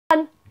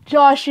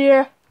Josh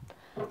here.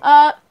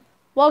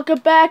 Welcome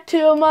back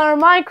to my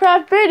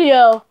Minecraft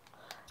video.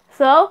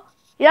 So,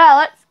 yeah,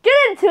 let's get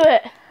into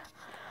it.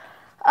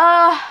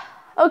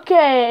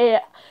 Okay,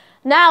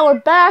 now we're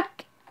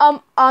back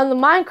on the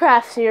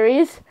Minecraft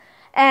series,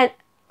 and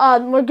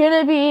we're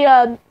gonna be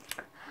I'm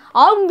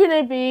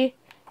gonna be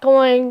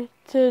going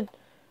to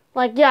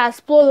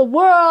explore the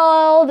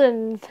world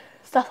and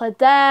stuff like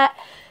that.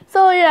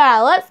 So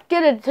yeah, let's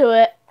get into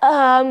it.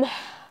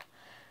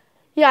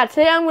 Yeah,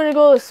 today I'm gonna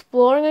go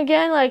exploring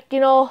again.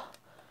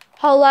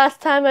 How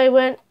last time I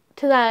went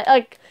to that,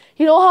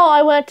 how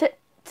I went to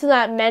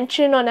that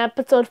mansion on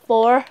episode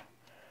 4?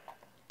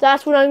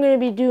 That's what I'm gonna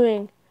be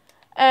doing.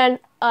 And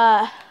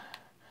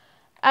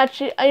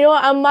actually, you know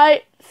what? I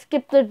might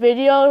skip the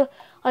video.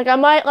 I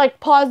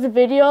might pause the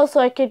video so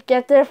I could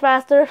get there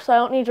faster, so I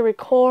don't need to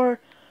record.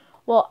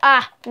 Well,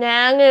 I'm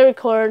gonna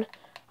record.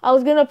 I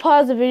was gonna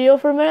pause the video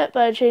for a minute,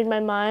 but I changed my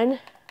mind.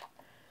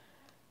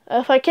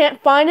 If I can't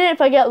find it,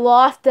 if I get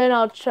lost, then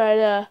I'll try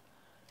to,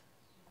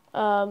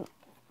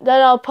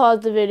 then I'll pause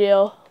the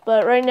video.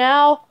 But right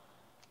now,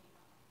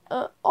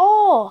 but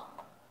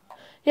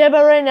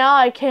right now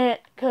I can't,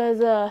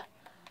 cause, I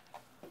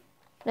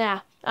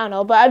don't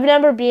know. But I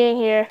remember being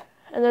here,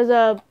 and there's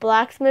a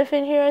blacksmith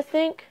in here, I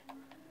think.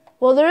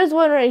 Well, there is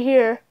one right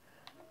here.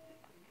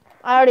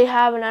 I already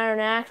have an iron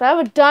axe. I have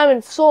a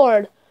diamond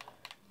sword.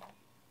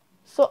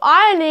 So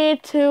I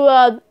need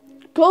to,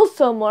 go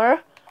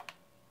somewhere.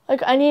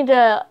 I need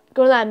to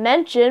go to that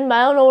mansion, but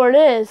I don't know where it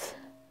is.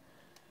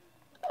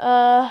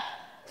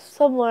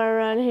 Somewhere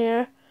around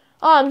here.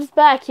 Oh, I'm just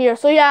back here.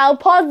 So yeah, I'll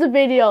pause the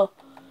video.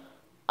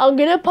 I'm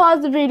gonna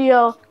pause the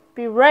video.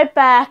 Be right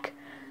back.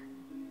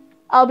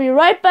 I'll be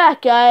right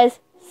back, guys.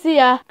 See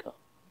ya.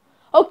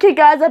 Okay,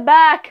 guys, I'm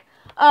back.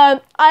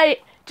 I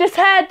just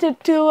had to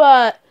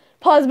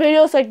pause the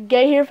video so I could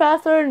get here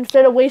faster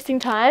instead of wasting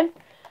time.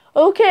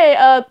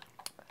 Okay,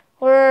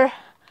 we're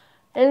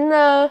in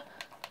the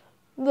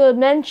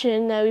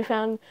mansion that we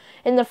found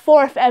in the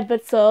 4th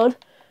episode.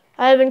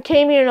 I haven't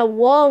came here in a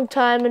long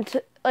time, and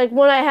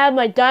when I had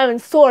my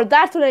diamond sword,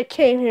 that's when I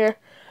came here.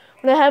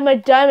 When I had my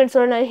diamond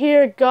sword and I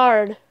hear a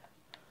guard.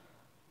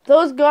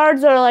 Those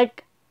guards are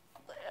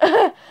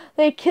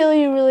they kill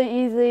you really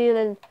easily.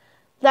 And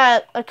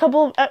that a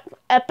couple of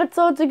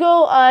episodes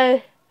ago,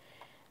 I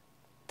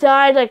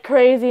died like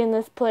crazy in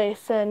this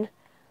place, and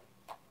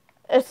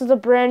this is a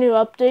brand new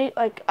update.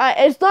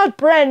 It's not a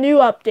brand new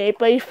update,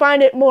 but you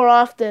find it more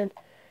often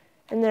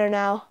in there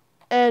now.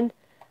 And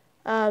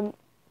I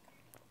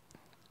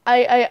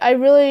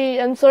really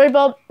am sorry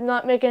about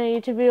not making a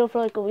YouTube video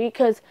for a week,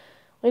 because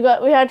we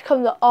had to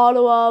come to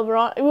Ottawa. We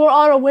were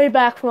on our way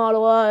back from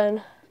Ottawa,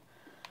 and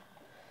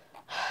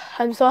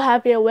I'm so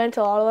happy I went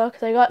to Ottawa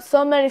because I got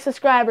so many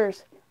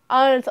subscribers.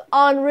 It's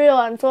unreal.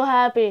 I'm so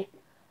happy.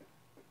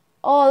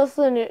 Oh, this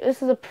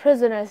is a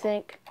prison, I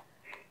think.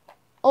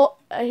 Oh,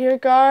 I hear a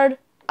guard.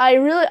 I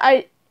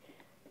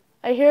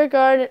hear a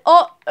guard.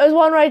 Oh, there's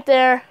one right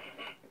there.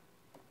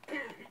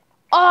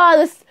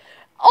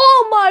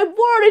 Oh my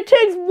word! It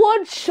takes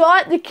one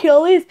shot to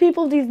kill these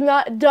people. With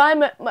my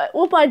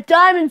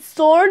diamond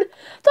sword.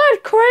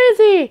 That's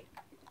crazy.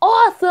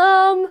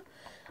 Awesome.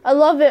 I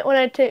love it when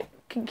I can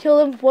kill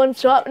them with one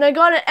shot. And I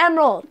got an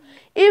emerald.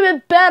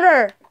 Even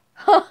better.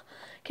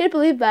 Can't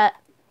believe that.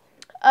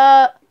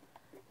 Now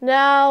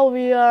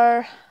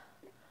we're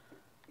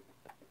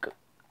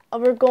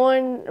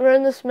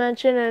in this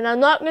mansion, and I'm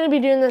not going to be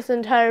doing this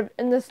entire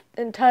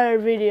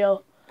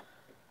video.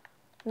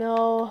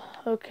 No,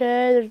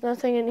 okay, there's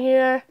nothing in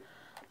here.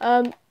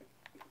 Oh,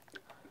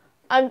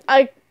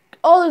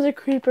 there's a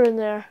creeper in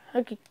there.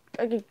 I could,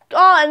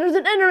 oh, and there's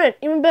an enderman,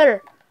 even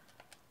better.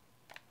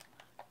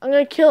 I'm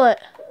gonna kill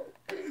it.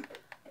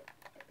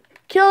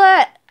 Kill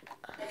it!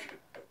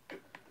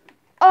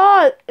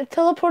 Oh, it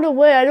teleported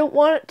away. I don't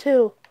want it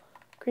to.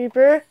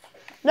 Creeper.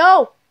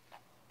 No!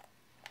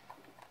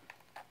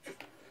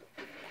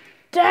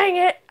 Dang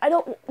it!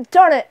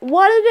 Darn it!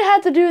 Why did it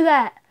have to do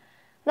that?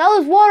 Now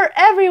there's water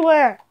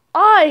everywhere.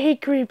 I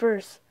hate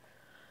creepers.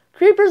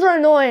 Creepers are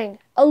annoying.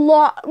 A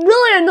lot.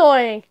 Really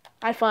annoying,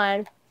 I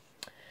find.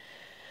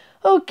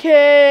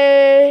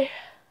 Okay.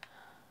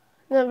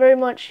 Not very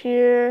much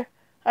here.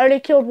 I already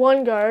killed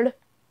one guard.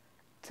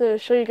 To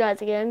show you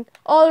guys again.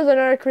 Oh, there's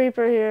another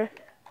creeper here.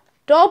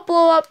 Don't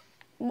blow up.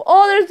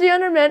 Oh, there's the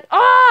Enderman.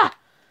 Ah!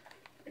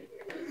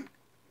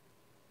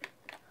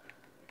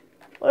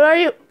 What are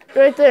you?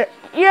 Right there.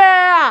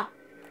 Yeah!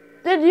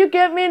 Did you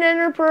get me an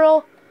Ender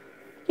Pearl?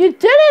 You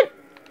didn't?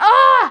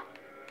 Ah!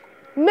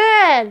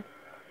 Man!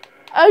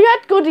 I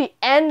got to go to the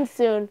end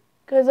soon.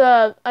 Because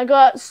I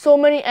got so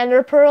many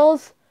Ender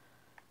Pearls.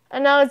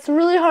 And now it's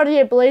really hard to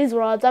get Blaze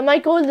Rods. I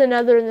might go to the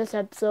Nether in this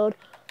episode.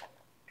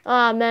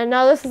 Ah, man.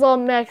 Now this is all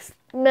messed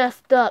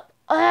up.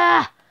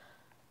 Ah!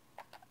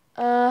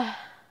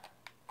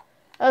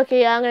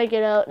 Okay, yeah, I'm going to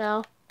get out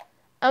now.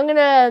 I'm going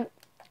to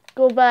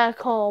go back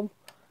home.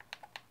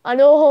 I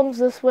know home's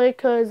this way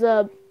because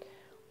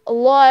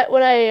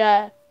when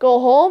I go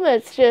home,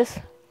 it's just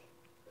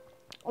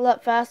a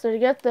lot faster to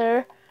get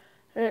there.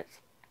 And it's,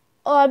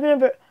 oh, I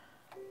remember,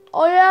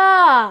 Oh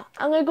yeah,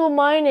 I'm gonna go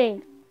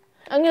mining.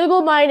 I'm gonna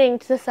go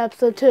mining this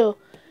episode too.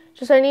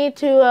 Just I need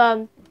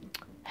to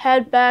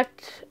head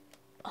back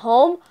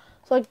home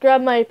so I can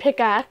grab my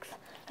pickaxe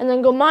and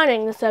then go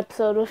mining this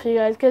episode with you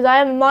guys because I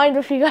haven't mined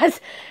with you guys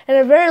in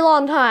a very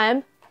long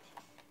time.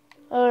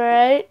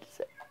 Alright,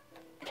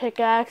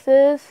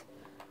 pickaxes.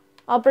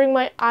 I'll bring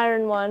my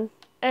iron one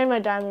and my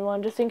diamond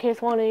one just in case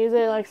I want to use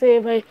it. Like say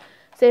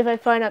if I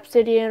find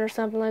obsidian or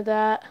something like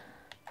that.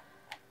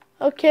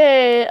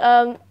 Okay,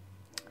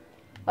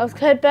 let's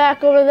head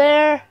back over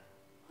there.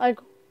 Like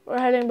we're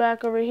heading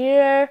back over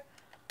here.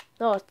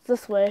 No, it's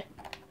this way.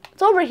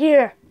 It's over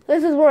here.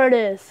 This is where it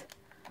is.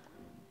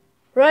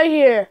 Right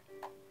here.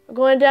 We're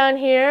going down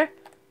here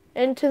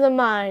into the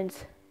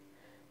mines.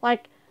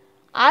 Like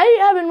I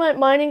haven't went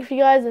mining with you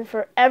guys in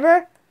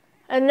forever,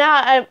 and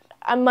now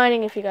I'm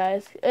mining with you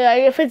guys.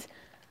 If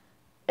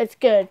it's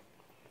good,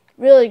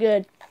 really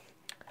good.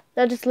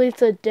 That just leads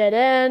to a dead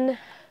end.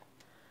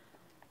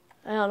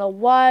 I don't know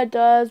why it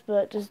does,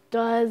 but it just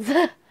does.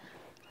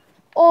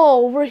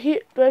 Oh, over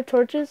here. Do I have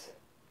torches?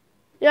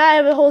 Yeah, I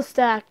have a whole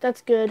stack.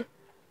 That's good.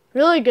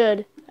 Really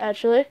good,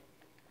 actually.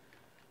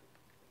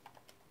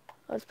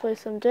 Let's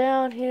place them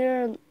down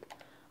here.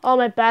 Oh,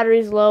 my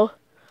battery's low.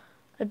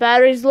 My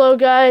battery's low,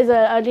 guys.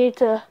 I need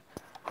to...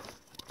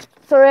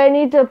 Sorry, I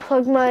need to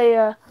plug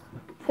my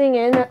thing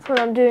in. That's what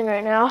I'm doing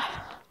right now.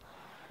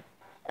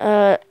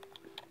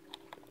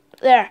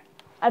 There.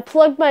 I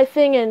plugged my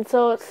thing in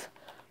so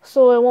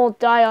it won't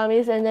die on me,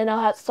 and then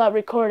I'll have to stop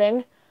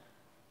recording.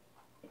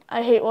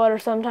 I hate water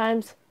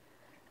sometimes.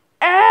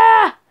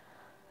 Ah!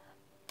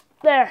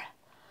 There.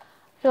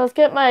 Okay, let's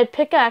get my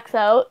pickaxe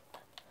out.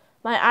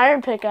 My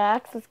iron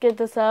pickaxe. Let's get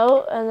this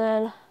out, and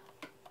then...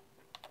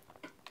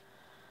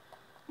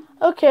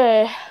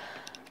 Okay.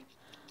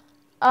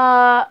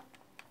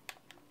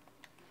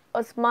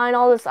 Let's mine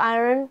all this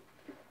iron.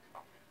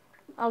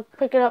 I'll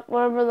pick it up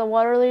wherever the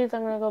water leads.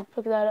 I'm gonna go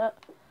pick that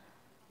up.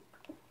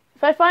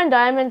 If I find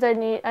diamonds, I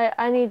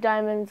need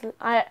diamonds.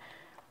 I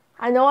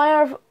know I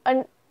have.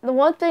 The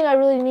one thing I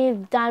really need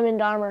is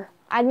diamond armor.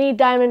 I need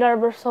diamond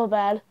armor so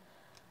bad.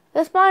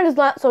 This mine is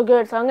not so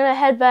good, so I'm gonna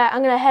head back.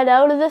 I'm gonna head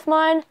out of this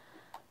mine,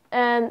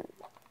 and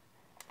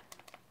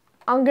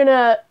I'm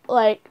gonna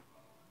like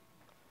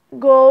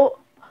go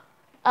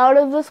out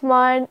of this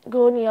mine,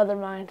 go in the other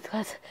mine,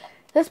 because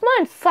this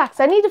mine sucks.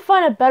 I need to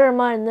find a better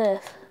mine than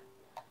this.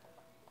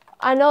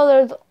 I know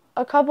there's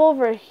a couple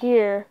over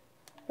here.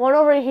 One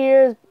over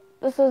here,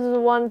 this is the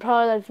one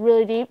probably that's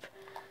really deep.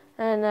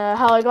 And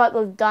how I got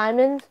those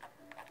diamonds.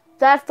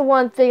 That's the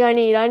one thing I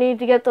need. I need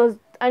to get those,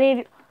 I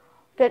need to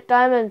get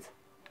diamonds.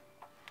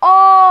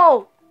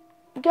 Oh!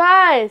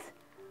 Guys!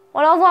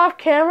 When I was off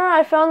camera,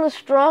 I found the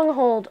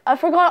stronghold. I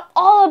forgot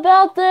all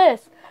about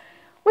this.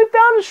 We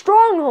found a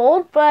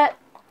stronghold, but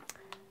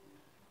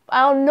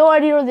I have no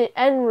idea where the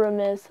end room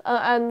is.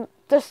 And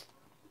just,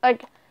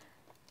 like...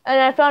 And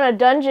I found a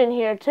dungeon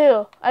here,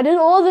 too. I did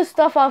all this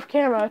stuff off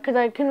camera, because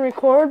I couldn't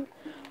record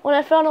when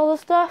I found all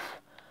this stuff.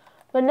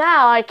 But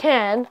now I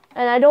can,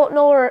 and I don't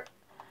know where...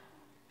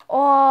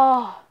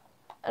 Oh,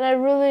 and I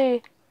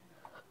really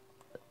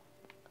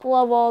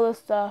love all this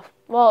stuff.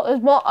 Well,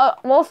 it's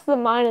most of the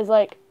mine is,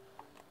 like...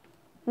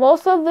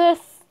 Most of this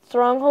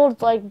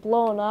stronghold's, like,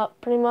 blown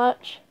up, pretty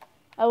much.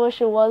 I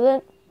wish it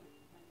wasn't.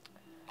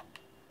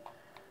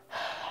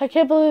 I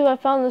can't believe I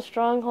found the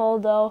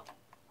stronghold, though.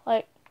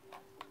 Like...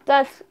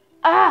 That's,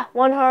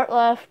 one heart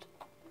left.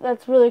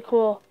 That's really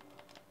cool.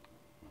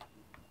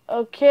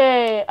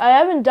 Okay, I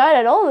haven't died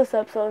at all this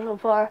episode so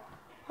far.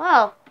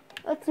 Wow,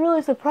 that's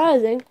really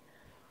surprising.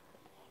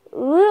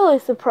 Really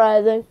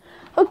surprising.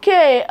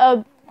 Okay,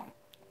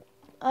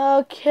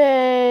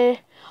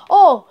 okay.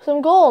 Oh,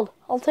 some gold.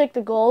 I'll take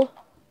the gold.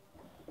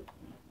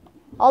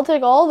 I'll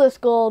take all this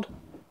gold.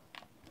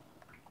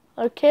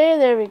 Okay,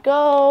 there we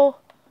go.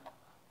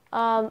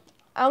 I'm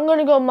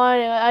gonna go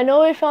mining. I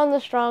know we found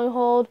the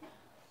stronghold.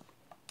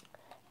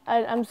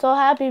 I'm so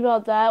happy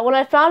about that. When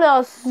I found it, I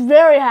was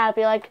very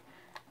happy, like,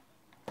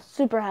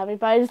 super happy.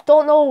 But I just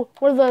don't know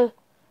where the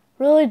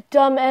really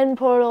dumb end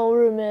portal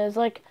room is.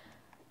 Like,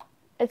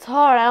 it's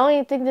hard. I don't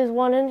even think there's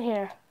one in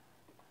here.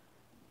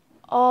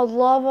 Oh,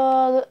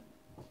 lava.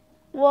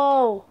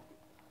 Whoa.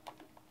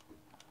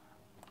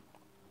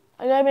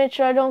 I gotta make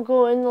sure I don't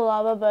go in the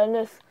lava, but I'm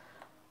just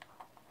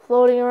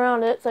floating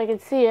around it so I can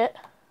see it.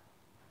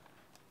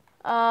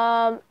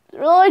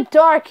 Really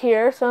dark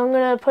here, so I'm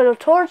gonna put a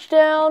torch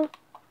down.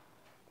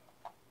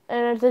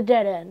 And it's a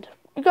dead end.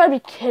 You gotta be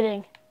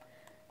kidding.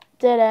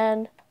 Dead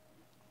end.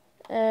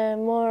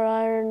 And more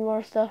iron,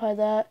 more stuff like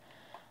that.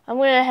 I'm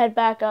gonna head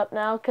back up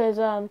now because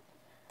I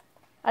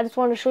just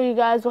want to show you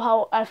guys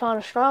how I found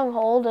a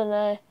stronghold, and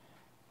I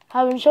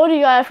haven't showed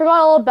you guys. I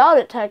forgot all about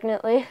it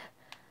technically.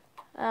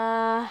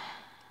 Where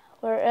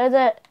is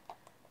it?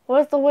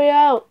 Where's the way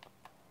out?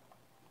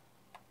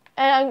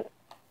 And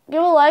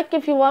give a like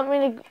if you want me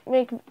to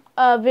make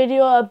a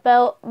video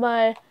about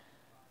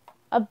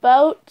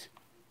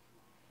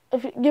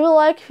give a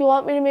like if you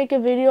want me to make a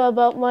video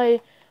about my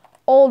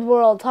old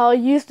world, how I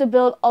used to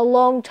build a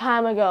long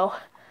time ago,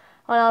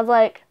 when I was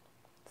like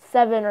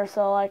 7 or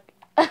so. Like,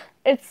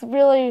 it's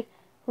really,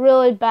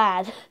 really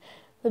bad.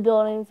 The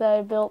buildings that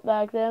I built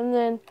back then.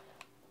 Then,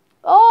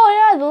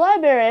 oh yeah, the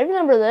library. I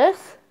remember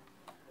this.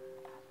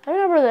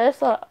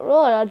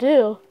 Really, I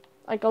do.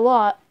 Like, a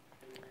lot.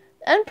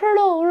 End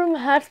portal room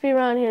has to be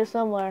around here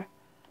somewhere.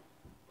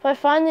 If I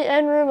find the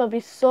end room, I'll be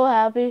so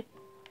happy.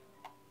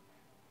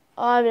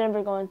 Oh, I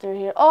remember going through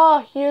here. Oh,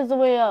 here's the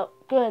way out.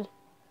 Good.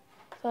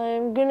 So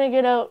I'm gonna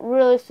get out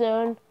really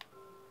soon.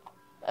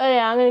 Oh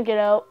yeah, I'm gonna get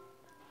out.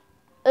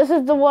 This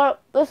is the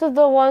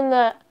one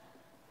that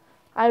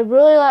I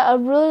really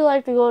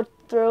like to go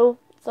through.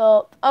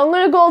 So I'm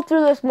gonna go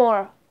through this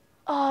more.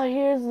 Oh,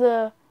 here's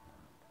the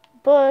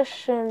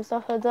bush and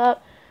stuff like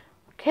that.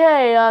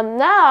 Okay,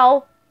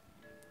 now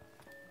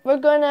we're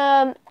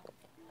gonna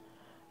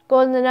go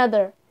in the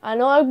nether. I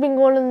know I've been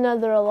going to the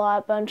nether a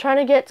lot, but I'm trying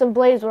to get some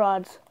blaze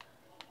rods.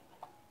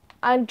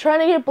 And if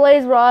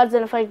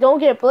I don't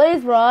get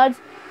blaze rods,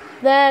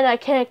 then I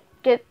can't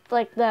get,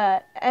 like,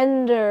 the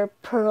ender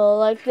pearl,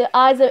 like the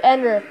eyes of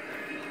ender.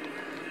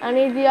 I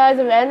need the eyes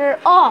of ender.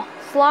 Oh,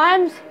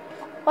 slimes?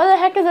 Why the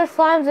heck is there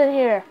slimes in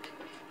here?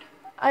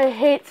 I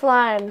hate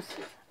slimes.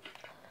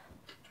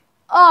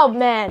 Oh,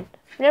 man.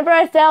 Remember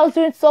I said I was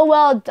doing so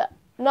well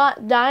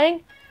not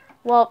dying?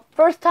 Well,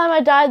 first time I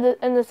died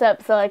in this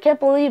episode. I can't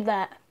believe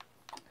that.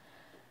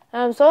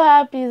 I'm so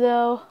happy,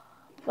 though.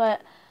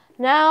 But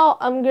now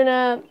I'm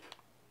gonna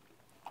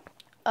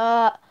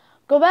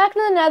go back to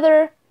the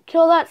nether,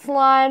 kill that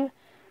slime,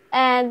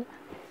 and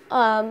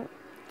I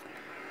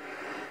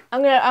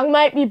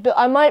might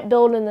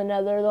build in the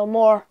nether though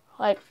more,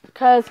 like,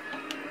 because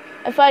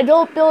if I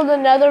don't build the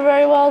nether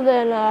very well,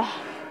 then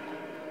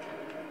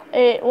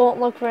it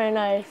won't look very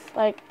nice.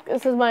 Like,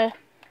 this is my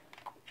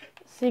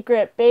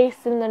secret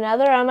base in the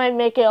nether. I might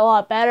make it a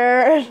lot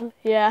better.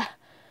 Yeah.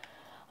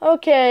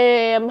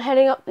 Okay, I'm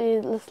heading up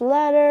this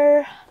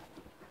ladder.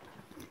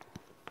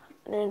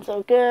 Didn't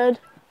so good.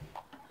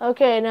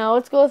 Okay, now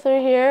let's go through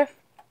here.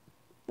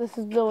 This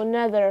is the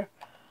nether.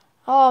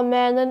 Oh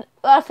man, then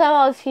last time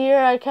I was here,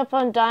 I kept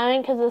on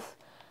dying because this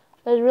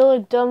really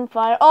dumb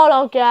fire. Oh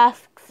no,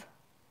 gasks.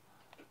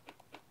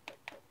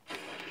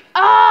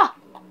 Ah!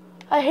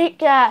 I hate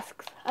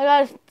gasks.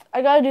 I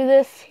gotta do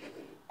this.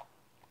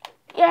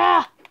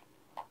 Yeah!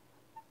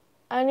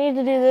 I need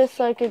to do this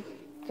so I could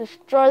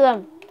destroy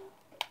them.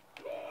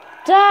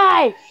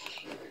 Die!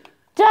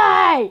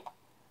 Die!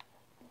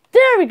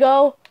 There we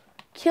go.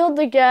 Killed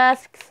the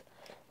gasks.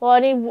 Well, I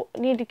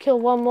need to kill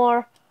one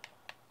more.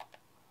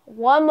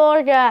 One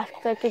more gask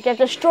that could get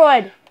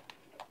destroyed.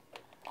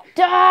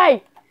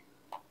 Die!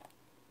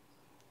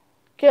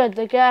 Good,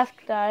 the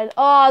gask died.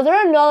 Oh, is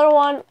there another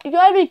one? You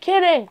gotta be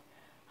kidding.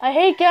 I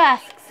hate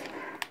gasks.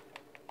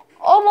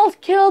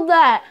 Almost killed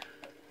that.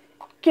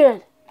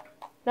 Good.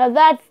 Now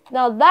that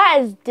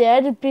is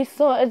dead. It's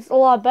a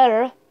lot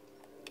better.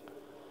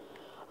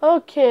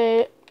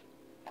 Okay.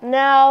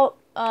 Now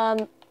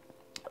I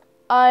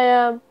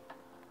am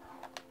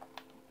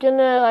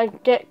gonna,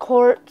 like, get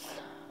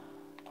quartz.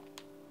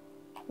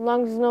 As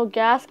long as there's no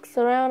gasks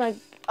around,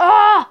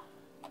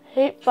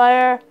 hate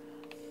fire.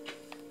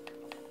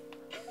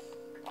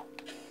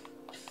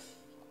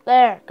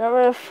 There, got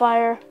rid of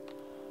fire.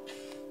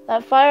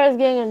 That fire is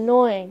getting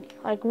annoying,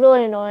 like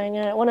really annoying,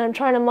 and when I'm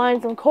trying to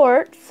mine some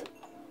quartz.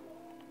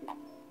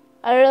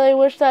 I really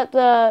wish that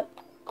the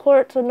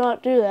quartz would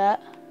not do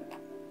that.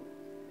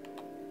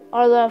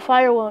 Or the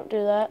fire won't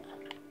do that.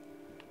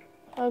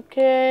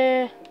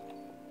 Okay.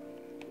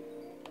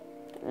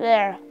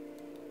 There.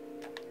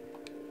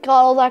 Got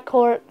all that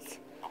quartz.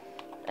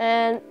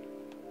 And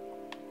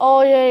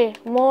oh yay,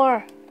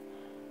 more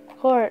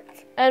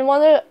quartz. And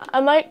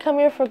I might come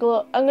here for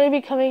I'm gonna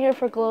be coming here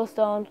for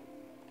glowstone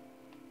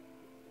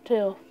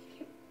too.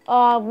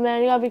 Oh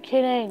man, you gotta be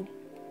kidding.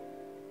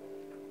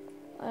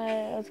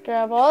 Alright, let's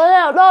grab all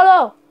that.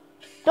 No!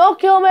 Don't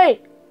kill me!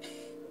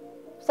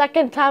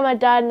 Second time I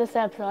died in this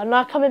episode. I'm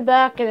not coming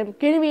back, and I'm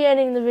gonna be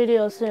ending the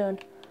video soon.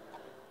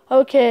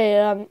 Okay,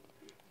 I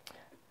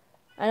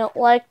don't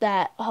like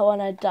that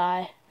when I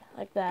die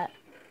like that.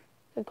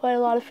 And quite a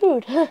lot of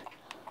food.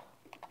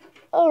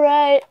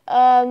 Alright,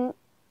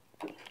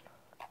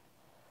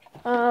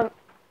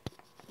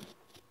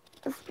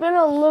 it's been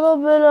a little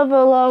bit of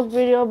a long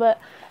video, but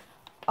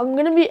I'm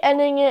gonna be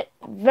ending it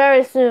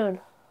very soon.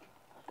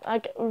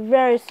 Like,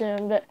 very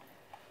soon, but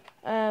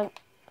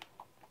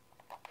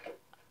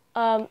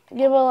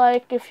give a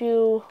like if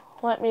you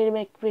want me to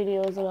make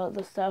videos about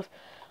this stuff.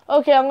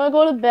 Okay, I'm gonna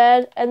go to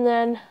bed, and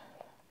then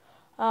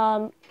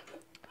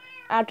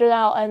after that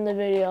I'll end the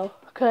video,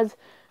 because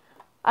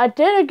I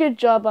did a good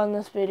job on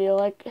this video,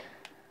 like,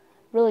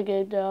 really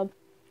good job.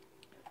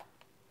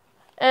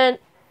 And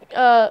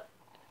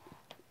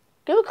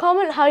give a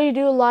comment how you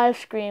do a live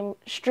stream,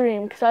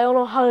 because I don't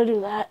know how to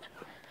do that.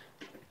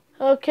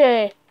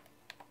 Okay,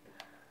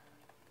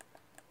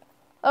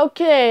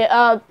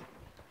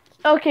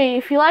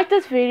 if you like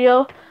this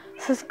video,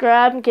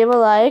 subscribe, give a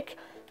like,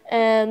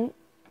 and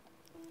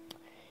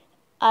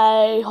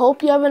I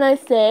hope you have a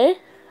nice day,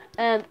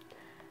 and,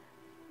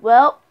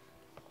 well,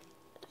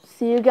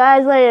 see you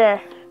guys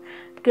later.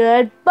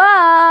 Goodbye.